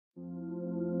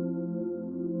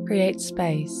Create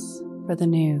space for the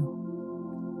new.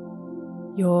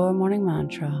 Your morning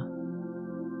mantra: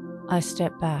 I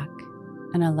step back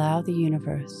and allow the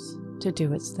universe to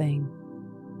do its thing.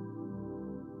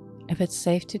 If it's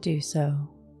safe to do so,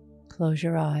 close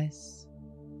your eyes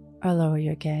or lower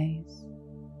your gaze.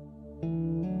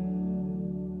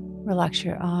 Relax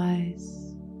your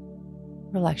eyes,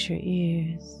 relax your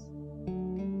ears,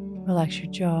 relax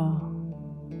your jaw.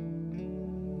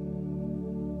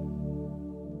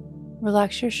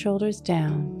 Relax your shoulders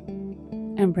down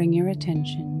and bring your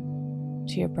attention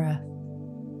to your breath.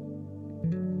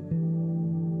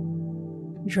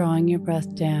 Drawing your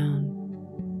breath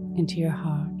down into your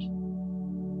heart.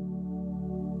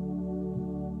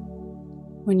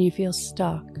 When you feel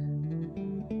stuck,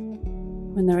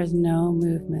 when there is no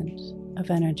movement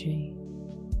of energy,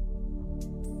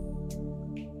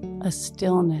 a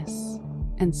stillness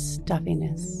and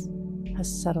stuffiness has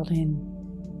settled in,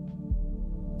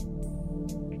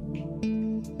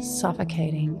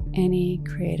 suffocating any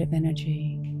creative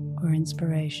energy or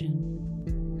inspiration.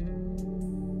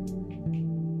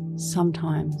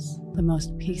 Sometimes the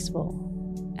most peaceful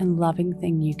and loving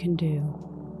thing you can do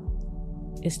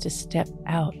is to step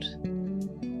out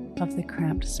of the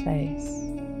cramped space,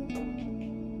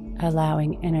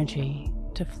 allowing energy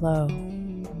to flow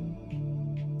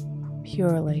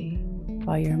purely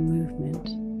by your movement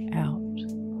out,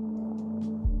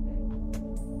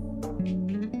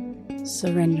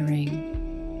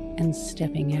 surrendering and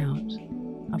stepping out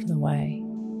of the way,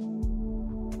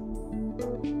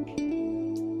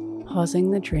 pausing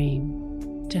the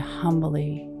dream to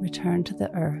humbly return to the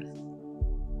earth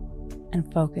and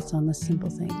focus on the simple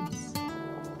things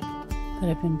that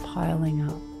have been piling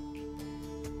up.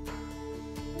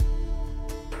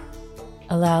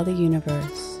 Allow the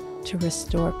universe to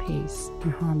restore peace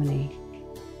and harmony,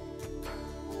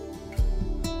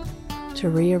 to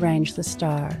rearrange the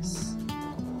stars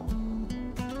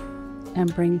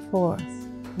and bring forth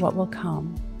what will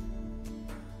come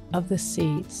of the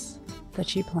seeds that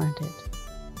she planted.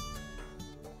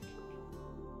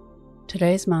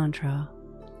 Today's mantra: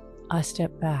 I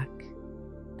step back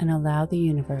and allow the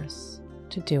universe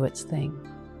to do its thing.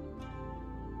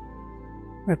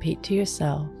 Repeat to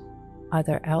yourself,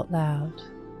 either out loud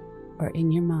or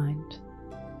in your mind: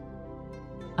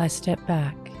 I step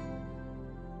back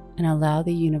and allow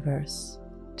the universe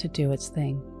to do its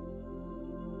thing.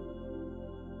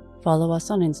 Follow us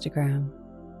on Instagram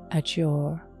at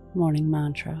Your Morning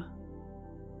Mantra.